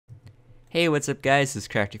Hey, what's up guys, this is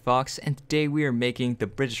CraftyFoxe, and today we are making the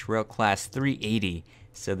British Rail Class 380.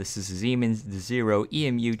 So this is Siemens Desiro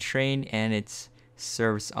EMU Train, and it's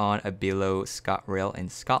serves on a below ScotRail in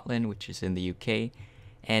Scotland, which is in the UK.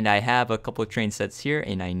 And I have a couple of train sets here,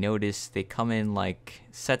 and I noticed they come in like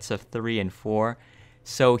sets of 3 and 4.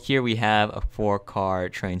 So here we have a 4-car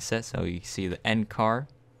train set, so you see the end car.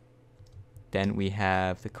 Then we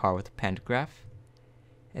have the car with the pantograph.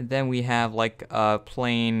 And then we have like a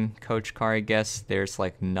plain coach car, I guess. There's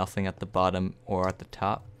like nothing at the bottom or at the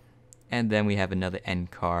top. And then we have another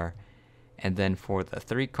end car. And then for the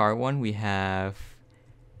 3-car one, we have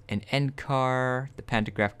an end car, the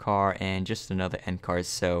pantograph car, and just another end car.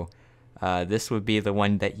 So this would be the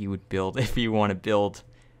one that you would build if you want to build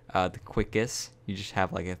the quickest. You just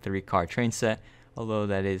have like a 3-car train set, although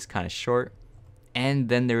that is kind of short. And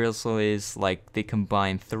then there also is like they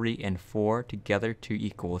combine 3 and 4 together to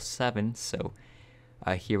equal 7. So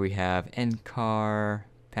here we have end car,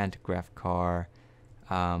 pantograph car.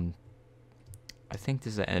 I think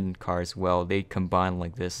this is an end car as well. They combine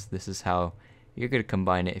like this. This is how you're going to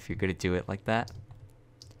combine it if you're going to do it like that.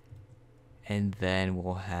 And then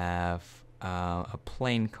we'll have a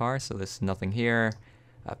plain car. So there's nothing here.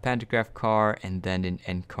 A pantograph car, and then an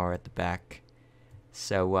end car at the back.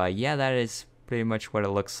 So yeah, that is pretty much what it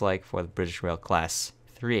looks like for the British Rail Class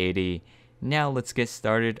 380. Now let's get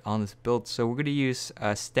started on this build. So we're going to use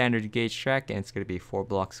a standard gauge track, and it's going to be 4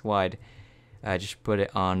 blocks wide. Just put it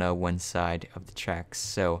on one side of the tracks.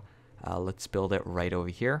 So let's build it right over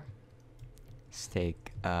here. Let's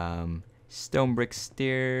take stone brick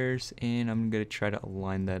stairs, and I'm going to try to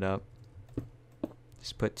align that up.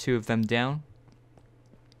 Just put 2 of them down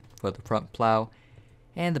for the front plow.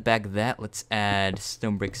 And the back of that, let's add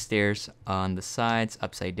stone brick stairs on the sides,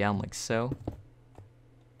 upside down like so.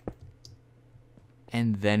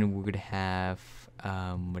 And then we're going to have,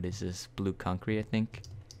 what is this, blue concrete, I think.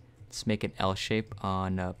 Let's make an L shape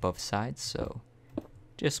on both sides, so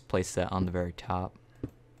just place that on the very top.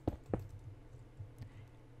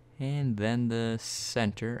 And then the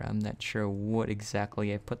center, I'm not sure what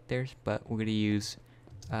exactly I put there, but we're going to use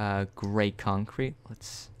gray concrete.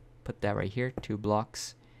 Let's put that right here, 2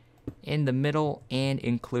 blocks in the middle, and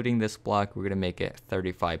including this block we're gonna make it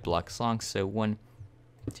 35 blocks long. So 1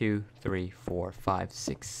 2 3 4 5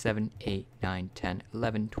 6 7 8 9 10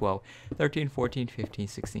 11 12 13 14 15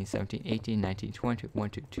 16 17 18 19 20 21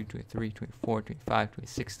 22 23 24 25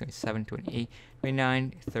 26 27 28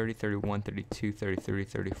 29 30 31 32 33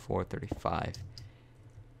 34 35.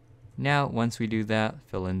 Now once we do that,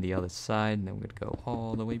 fill in the other side, and then we're gonna go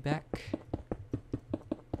all the way back.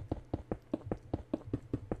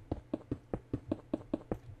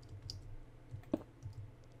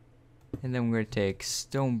 And then we're going to take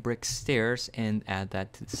stone brick stairs and add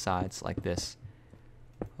that to the sides like this,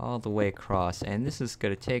 all the way across. And this is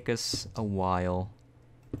going to take us a while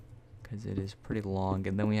because it is pretty long.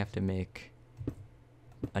 And then we have to make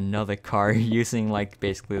another car using like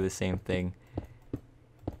basically the same thing.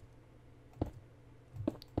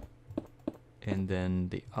 And then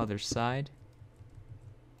the other side.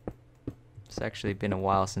 It's actually been a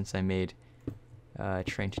while since I made a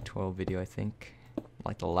train tutorial video, I think.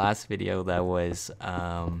 Like the last video, that was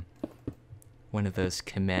one of those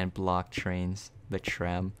command block trains, the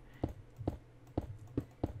tram.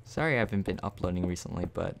 Sorry I haven't been uploading recently,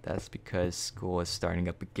 but that's because school is starting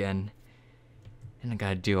up again and I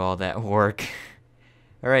gotta do all that work.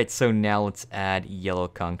 Alright, so now let's add yellow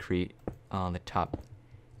concrete on the top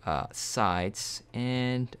sides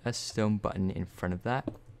and a stone button in front of that.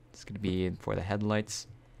 It's gonna be for the headlights.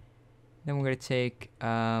 Then we're gonna take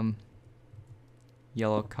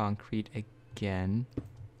yellow concrete again,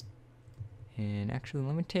 and actually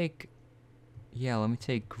let me take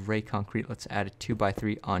gray concrete. Let's add a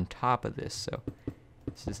 2x3 on top of this. So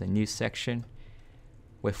this is a new section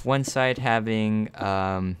with one side having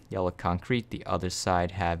yellow concrete, the other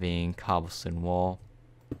side having cobblestone wall,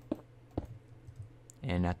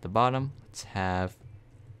 and at the bottom let's have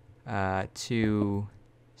 2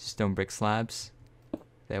 stone brick slabs.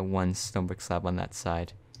 Then 1 stone brick slab on that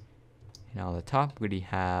side. And on the top, we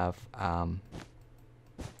have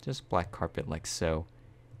just black carpet like so.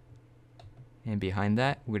 And behind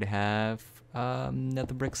that, we'd have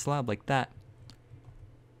another brick slab like that.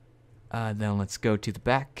 Then let's go to the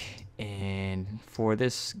back. And for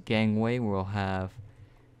this gangway, we'll have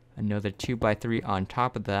another 2x3 on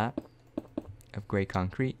top of that of gray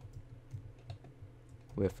concrete,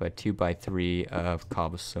 with a 2x3 of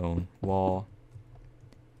cobblestone wall.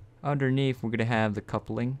 Underneath, we're going to have the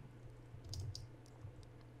coupling.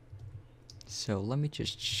 So let me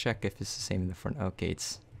just check if it's the same in the front. Okay,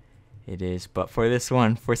 it's it is. But for this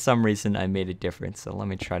one, for some reason, I made it different. So let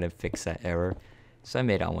me try to fix that error. So I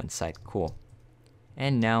made it on one side. Cool.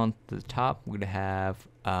 And now on the top, we're going to have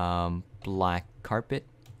black carpet.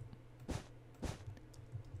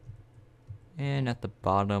 And at the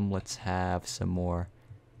bottom, let's have some more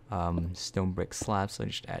stone brick slabs. So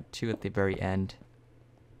just add 2 at the very end,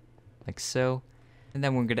 like so. And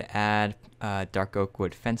then we're going to add dark oak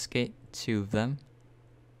wood fence gate, 2 of them,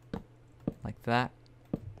 like that.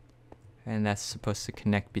 And that's supposed to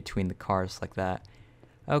connect between the cars like that.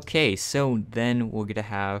 Okay, so then we're going to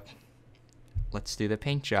have, let's do the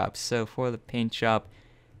paint job. So for the paint job,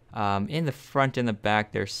 in the front and the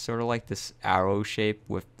back, there's sort of like this arrow shape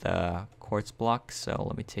with the quartz block. So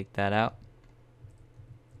let me take that out.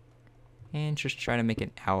 And just try to make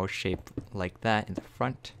an arrow shape like that in the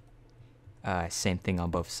front. Same thing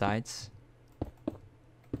on both sides.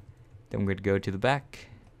 Then we're going to go to the back.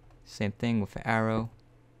 Same thing with an arrow.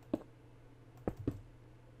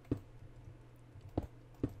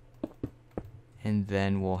 And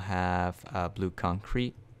then we'll have blue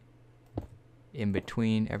concrete in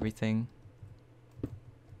between everything.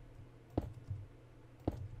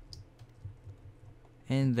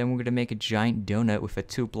 And then we're going to make a giant donut with a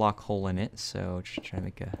 2-block hole in it. So just try to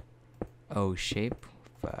make a O shape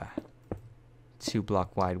with a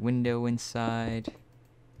 2-block wide window inside.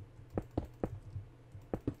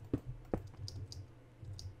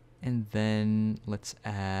 And then let's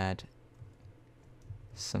add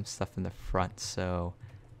some stuff in the front. So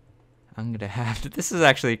I'm gonna have to, this is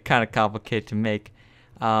actually kind of complicated to make.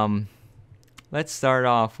 Let's start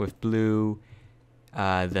off with blue,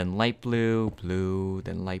 then light blue, blue,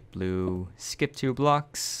 then light blue, skip 2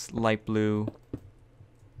 blocks, light blue,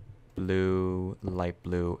 blue, light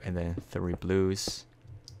blue, and then 3 blues.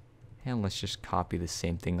 And let's just copy the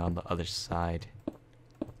same thing on the other side.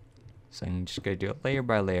 So I'm just gonna do it layer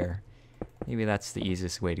by layer. Maybe that's the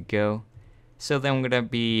easiest way to go. So then I'm gonna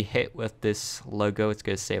be hit with this logo. It's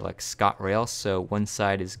gonna say like ScotRail. So one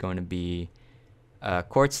side is going to be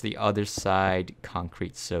quartz, the other side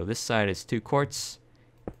concrete. So this side is 2 quartz,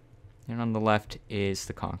 and on the left is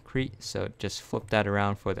the concrete. So just flip that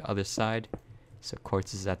around for the other side. So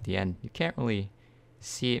quartz is at the end. You can't really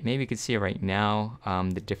see it. Maybe you can see it right now,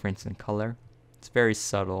 the difference in color. It's very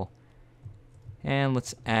subtle. And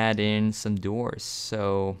let's add in some doors.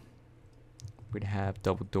 So we'd have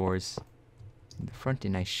double doors in the front,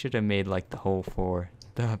 and I should have made like the hole for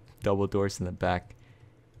the double doors in the back.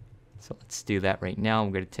 So let's do that right now.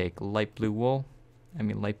 I'm going to take light blue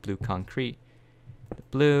light blue concrete, the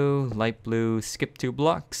blue, light blue, skip 2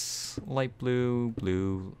 blocks, light blue,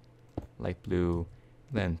 blue, light blue,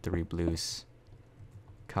 then 3 blues.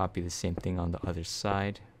 Copy the same thing on the other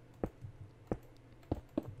side.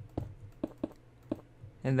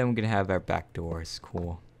 And then we're going to have our back doors.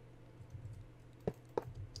 Cool.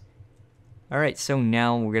 Alright, so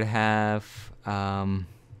now we're going to have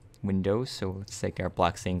windows. So let's take our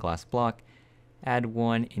black stained glass block, add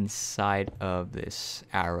 1 inside of this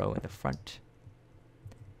arrow in the front.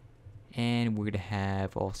 And we're going to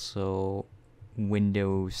have also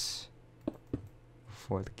windows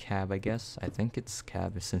for the cab, I guess. I think it's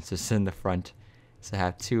cab since it's in the front. So I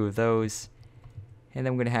have 2 of those. And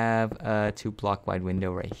then we're going to have a 2-block wide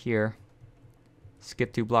window right here.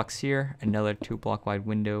 Skip 2 blocks here, another 2-block wide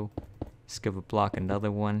window. Skip a block, another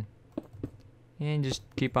one. And just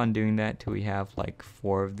keep on doing that till we have like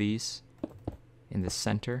 4 of these in the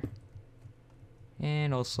center.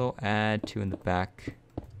 And also add 2 in the back,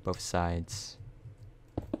 both sides.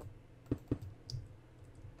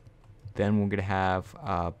 Then we're going to have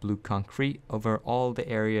blue concrete over all the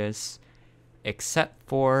areas. Except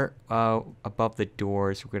for above the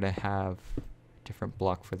doors, we're going to have a different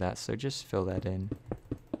block for that. So just fill that in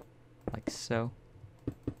like so.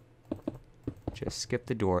 Just skip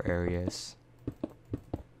the door areas.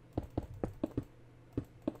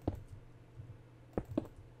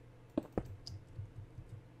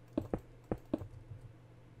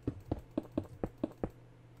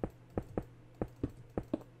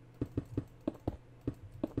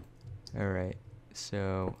 Alright,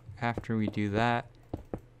 so after we do that,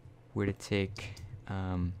 we're to take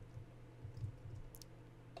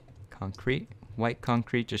concrete, white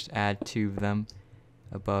concrete, just add 2 of them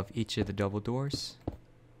above each of the double doors.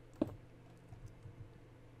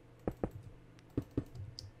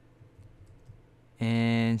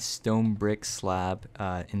 And stone brick slab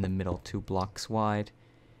in the middle, 2 blocks wide.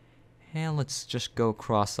 And let's just go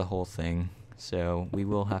across the whole thing. So we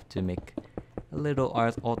will have to make a little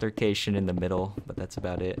altercation in the middle, but that's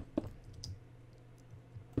about it.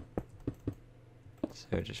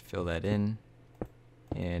 So just fill that in.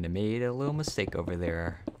 And I made a little mistake over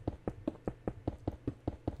there.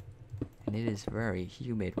 And it is very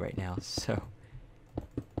humid right now, so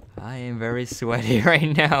I am very sweaty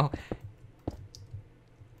right now.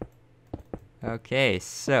 Okay,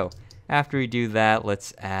 so after we do that,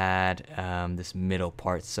 let's add this middle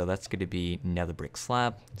part. So that's going to be another brick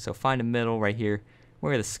slab. So find a middle right here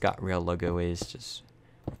where the ScotRail logo is. Just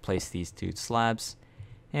replace these two slabs.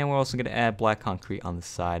 And we're also going to add black concrete on the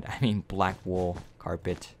side. I mean black wool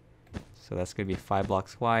carpet. So that's going to be 5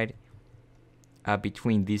 blocks wide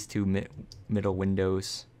between these two middle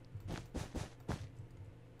windows.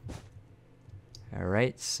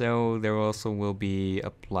 Alright, so there also will be a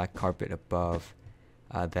black carpet above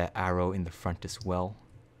that arrow in the front as well.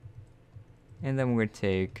 And then we're going to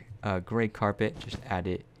take a gray carpet, just add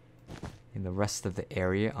it in the rest of the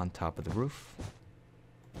area on top of the roof.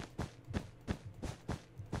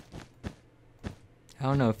 I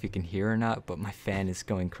don't know if you can hear or not, but my fan is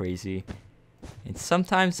going crazy. And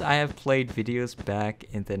sometimes I have played videos back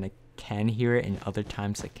and then I can hear it, and other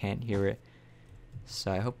times I can't hear it.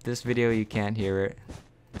 So I hope this video you can't hear it.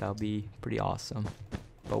 That'll be pretty awesome.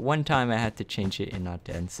 But one time I had to change it in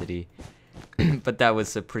Audacity. But that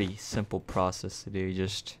was a pretty simple process to do.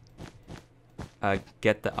 Just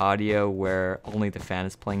get the audio where only the fan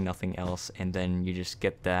is playing, nothing else. And then you just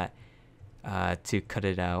get that to cut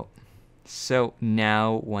it out. So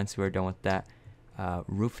now once we're done with that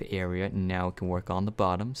roof area, now we can work on the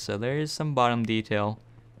bottom. So there is some bottom detail,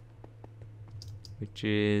 which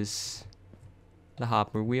is the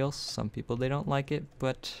hopper wheels. Some people, they don't like it,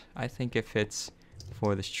 but I think it fits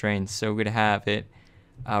for this train. So we're gonna have it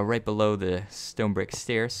right below the stone brick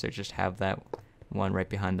stairs, so just have that one right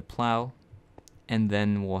behind the plow, and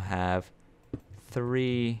then we'll have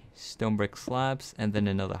 3 stone brick slabs and then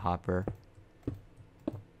another hopper.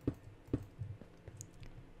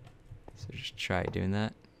 So just try doing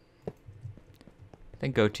that.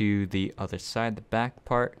 Then go to the other side, the back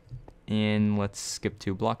part, and let's skip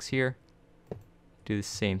 2 blocks here. Do the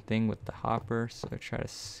same thing with the hopper, so try to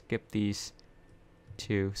skip these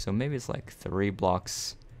 2. So maybe it's like 3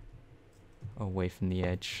 blocks away from the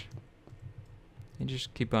edge. And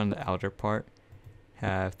just keep on the outer part.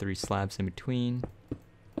 Have 3 slabs in between.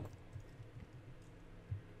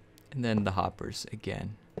 And then the hoppers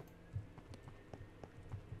again.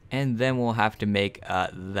 And then we'll have to make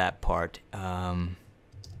that part.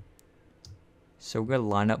 So we're going to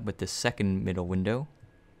line up with the second middle window.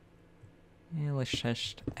 And let's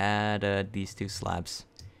just add these 2 slabs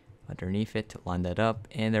underneath it to line that up.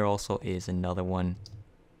 And there also is another one,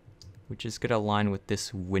 which is going to align with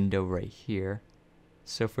this window right here.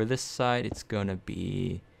 So for this side, it's going to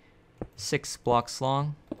be 6 blocks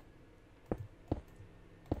long.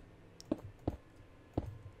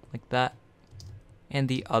 Like that. And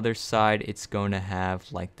the other side, it's going to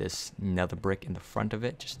have like this another brick in the front of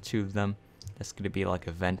it, just 2 of them. That's going to be like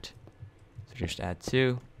a vent. So just add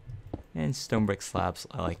 2. And stone brick slabs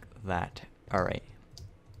like that. Alright.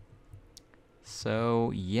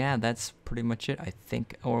 So yeah, that's pretty much it, I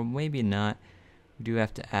think. Or maybe not. We do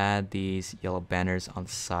have to add these yellow banners on the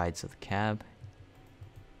sides of the cab,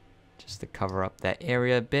 just to cover up that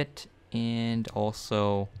area a bit. And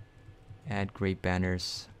also add gray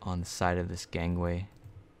banners on the side of this gangway,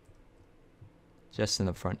 just in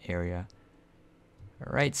the front area.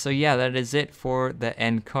 Alright, so yeah, that is it for the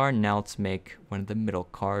end car. Now let's make one of the middle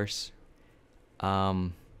cars.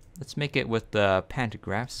 Let's make it with the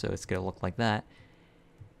pantograph, so it's gonna look like that.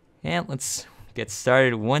 And let's get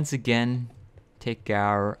started once again. Take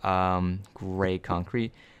our gray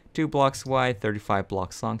concrete, 2 blocks wide, 35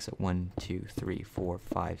 blocks long. So 1, 2, 3, 4,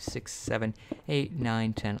 5, 6, 7, 8,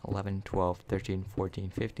 9, 10, 11, 12, 13, 14,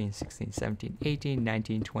 15, 16, 17, 18,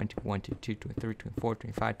 19, 20, 21, 22, 23, 24,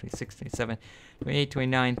 25, 26, 27, 28,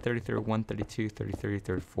 29, 30, 31, 32, 33,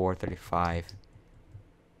 34, 35.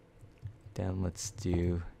 Then let's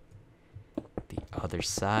do the other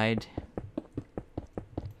side.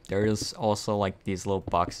 There's also like these little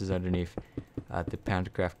boxes underneath the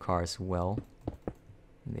pantograph car as well.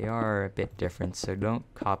 They are a bit different, so don't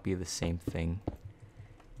copy the same thing.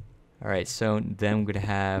 Alright, so then I'm going to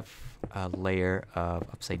have a layer of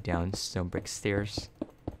upside down stone brick stairs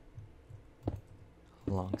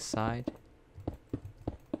alongside.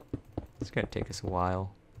 It's going to take us a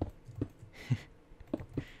while.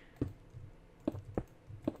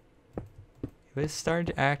 It was starting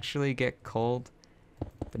to actually get cold,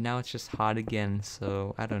 but now it's just hot again,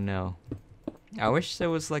 so I don't know. I wish there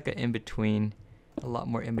was like an in-between, a lot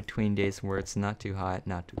more in-between days where it's not too hot,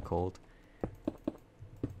 not too cold.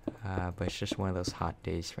 But it's just one of those hot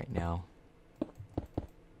days right now.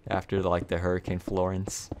 After like the Hurricane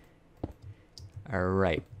Florence.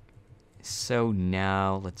 Alright. So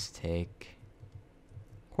now let's take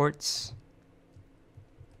quartz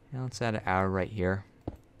Now let's add an arrow right here.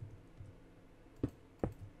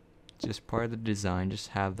 Just part of the design, just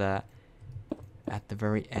have that at the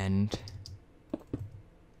very end.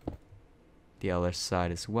 The other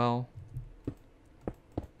side as well.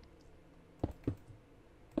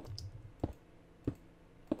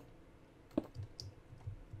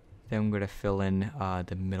 Then I'm going to fill in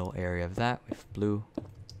the middle area of that with blue.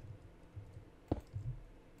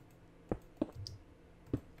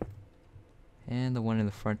 And the one in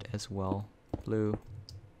the front as well, blue.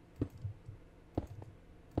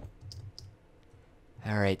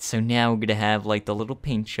 Alright, so now we're going to have like the little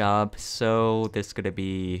paint job. So there's going to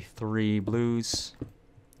be 3 blues.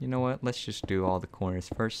 You know what, let's just do all the corners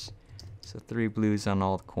first. So 3 blues on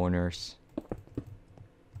all the corners.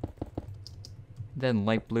 Then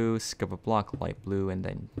light blue, skip a block, light blue, and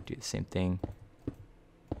then do the same thing.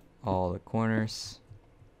 All the corners.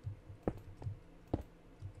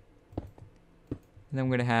 And then I'm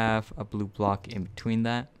going to have a blue block in between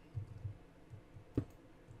that.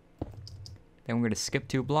 Then we're going to skip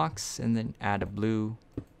 2 blocks and then add a blue.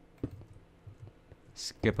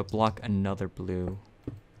 Skip a block, another blue.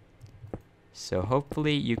 So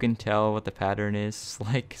hopefully you can tell what the pattern is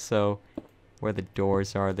like. So where the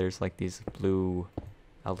doors are, there's like these blue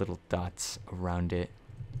little dots around it.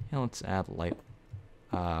 And let's add light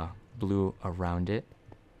blue around it.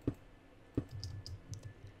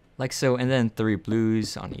 Like so, and then 3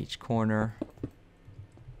 blues on each corner.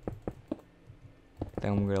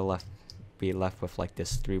 Then we're going to be left with like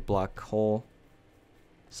this 3 block hole.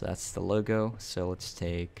 So that's the logo. So let's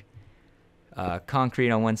take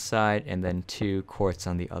concrete on one side and then 2 quartz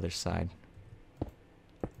on the other side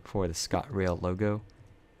for the ScotRail logo.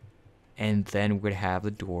 And then we're going to have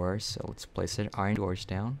the doors. So let's place the iron doors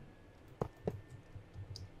down.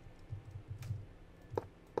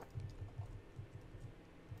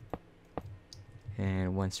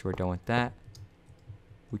 And once we're done with that,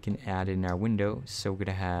 we can add in our window. So we're going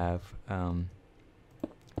to have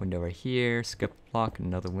window right here, skip a block,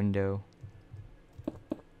 another window.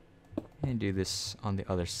 And do this on the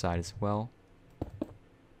other side as well.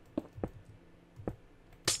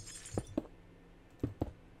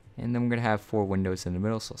 And then we're going to have 4 windows in the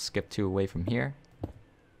middle, so skip 2 away from here.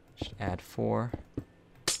 Just add 4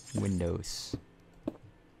 windows.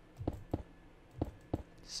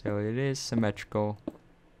 So it is symmetrical,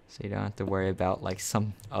 so you don't have to worry about like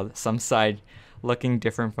some side looking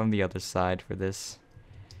different from the other side for this.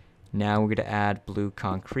 Now we're going to add blue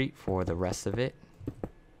concrete for the rest of it.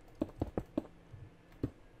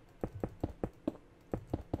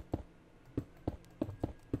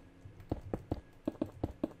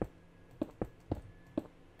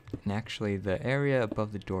 And actually the area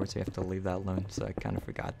above the doors, we have to leave that alone, so I kind of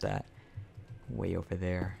forgot that. Way over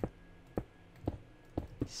there.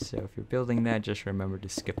 So if you're building that, just remember to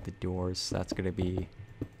skip the doors. That's going to be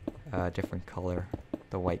a different color,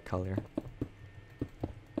 the white color.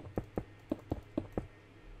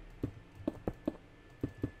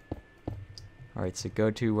 Alright, so go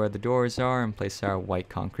to where the doors are and place our white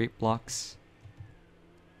concrete blocks.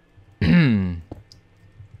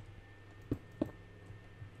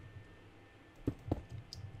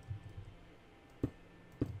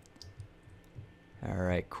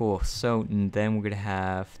 Alright, cool. So then we're going to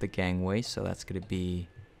have the gangway. So that's going to be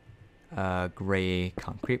a gray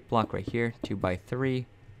concrete block right here, 2x3,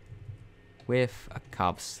 with a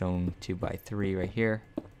cobblestone 2x3 right here.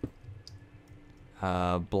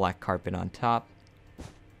 Black carpet on top.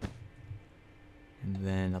 And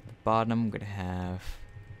then at the bottom, I'm going to have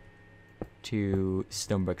 2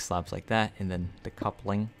 stone brick slabs like that, and then the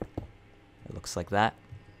coupling. It looks like that.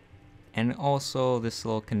 And also this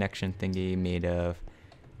little connection thingy made of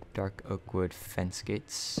dark oak wood fence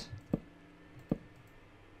gates.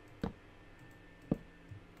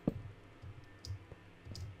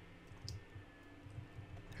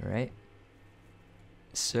 Alright.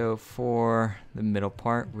 So for the middle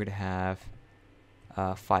part, we're going to have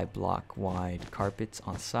 5 block wide carpets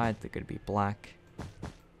on the side. They're going to be black.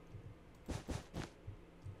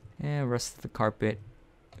 And the rest of the carpet,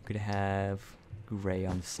 we're going to have gray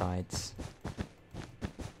on the sides.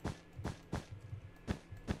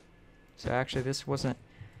 So actually this wasn't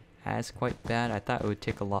as quite bad. I thought it would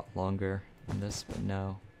take a lot longer than this, but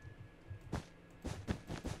no.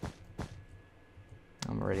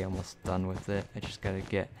 I'm already almost done with it. I just gotta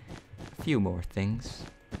get a few more things.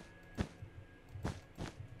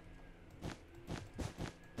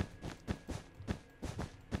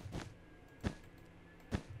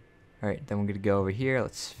 Alright, then we're gonna go over here.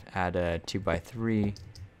 Let's add a 2x3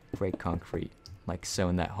 gray concrete, like so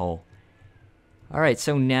in that hole. Alright,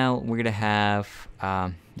 so now we're gonna have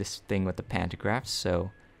this thing with the pantographs.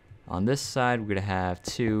 So On this side, we're going to have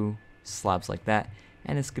 2 slabs like that,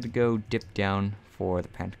 and it's going to go dip down for the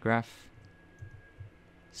pantograph.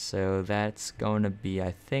 So that's going to be,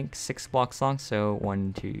 I think, 6 blocks long. So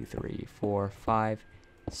 1, 2, 3, 4, 5,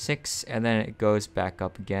 6, and then it goes back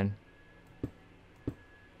up again.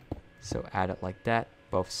 So add it like that,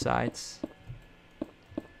 both sides.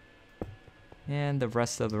 And the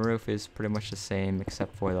rest of the roof is pretty much the same,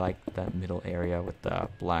 except for like that middle area with the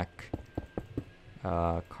black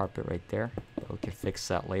carpet right there. We can fix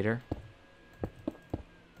that later.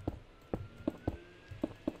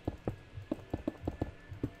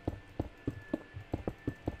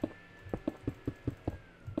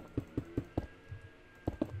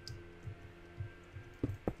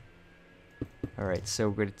 Alright, so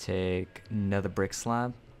we're going to take another brick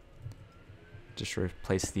slab. Just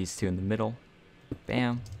replace these 2 in the middle.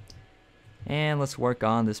 Bam. And let's work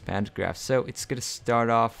on this pantograph. So it's going to start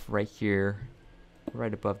off right here,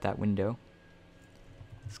 right above that window.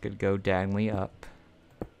 It's going to go diagonally up.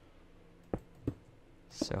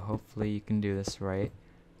 So hopefully you can do this right.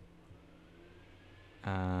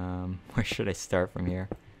 Where should I start from here?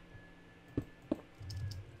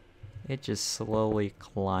 It just slowly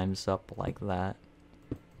climbs up like that.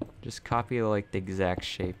 Just copy like the exact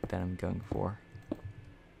shape that I'm going for.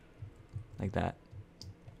 Like that.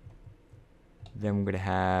 Then we're going to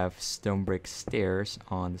have stone brick stairs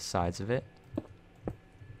on the sides of it.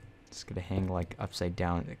 It's going to hang like upside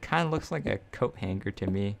down. It kind of looks like a coat hanger to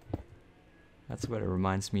me. That's what it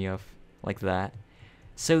reminds me of. Like that.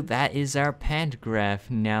 So that is our pantograph.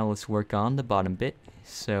 Now let's work on the bottom bit.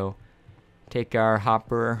 So take our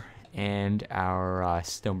hopper and our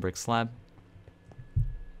stone brick slab.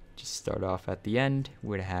 Just start off at the end.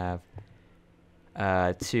 We're going to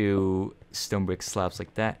have 2 stone brick slabs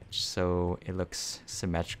like that, so it looks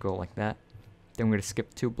symmetrical like that. Then we're going to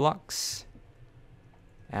skip 2 blocks.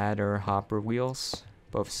 Add our hopper wheels,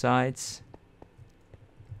 both sides.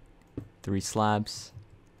 3 slabs.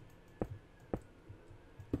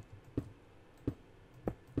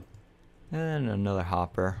 And another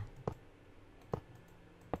hopper.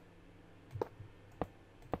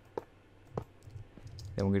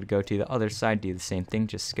 Then we're going to go to the other side, do the same thing,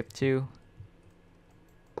 just skip 2.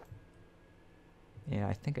 Yeah,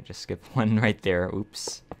 I think I just skipped 1 right there.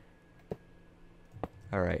 Oops.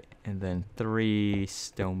 Alright, and then 3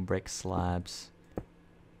 stone brick slabs.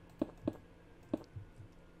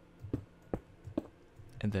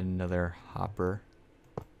 And then another hopper.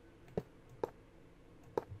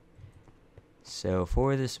 So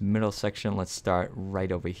for this middle section, let's start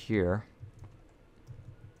right over here.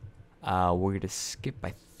 We're going to skip,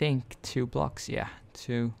 I think, 2 blocks. Yeah,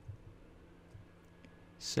 2.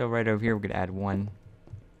 So right over here, we're going to add 1.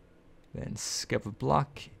 Then skip a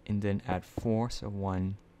block, and then add 4. So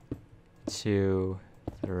 1, 2,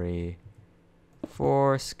 3,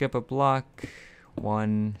 4. Skip a block.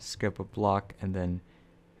 1, skip a block, and then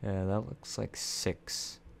that looks like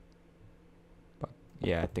 6. But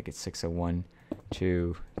yeah, I think it's 6. So 1,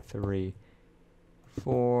 2, 3,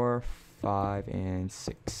 4, 5, and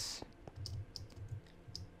 6.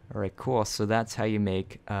 Alright, cool. So that's how you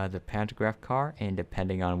make the pantograph car, and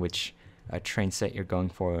depending on which train set you're going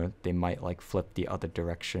for, they might like flip the other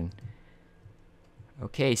direction.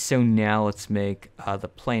 Okay, so now let's make the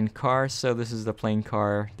plain car. So this is the plain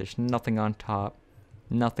car. There's nothing on top,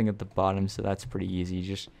 nothing at the bottom, so that's pretty easy.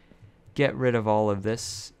 Just get rid of all of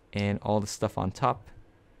this and all the stuff on top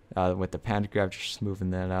with the pantograph, just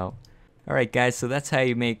smoothing that out. Alright guys, so that's how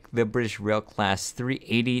you make the British Rail Class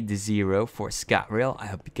 380 Desiro for ScotRail. I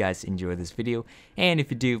hope you guys enjoyed this video, and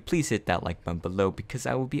if you do, please hit that like button below, because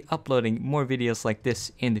I will be uploading more videos like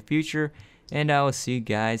this in the future, and I will see you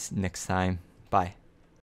guys next time. Bye.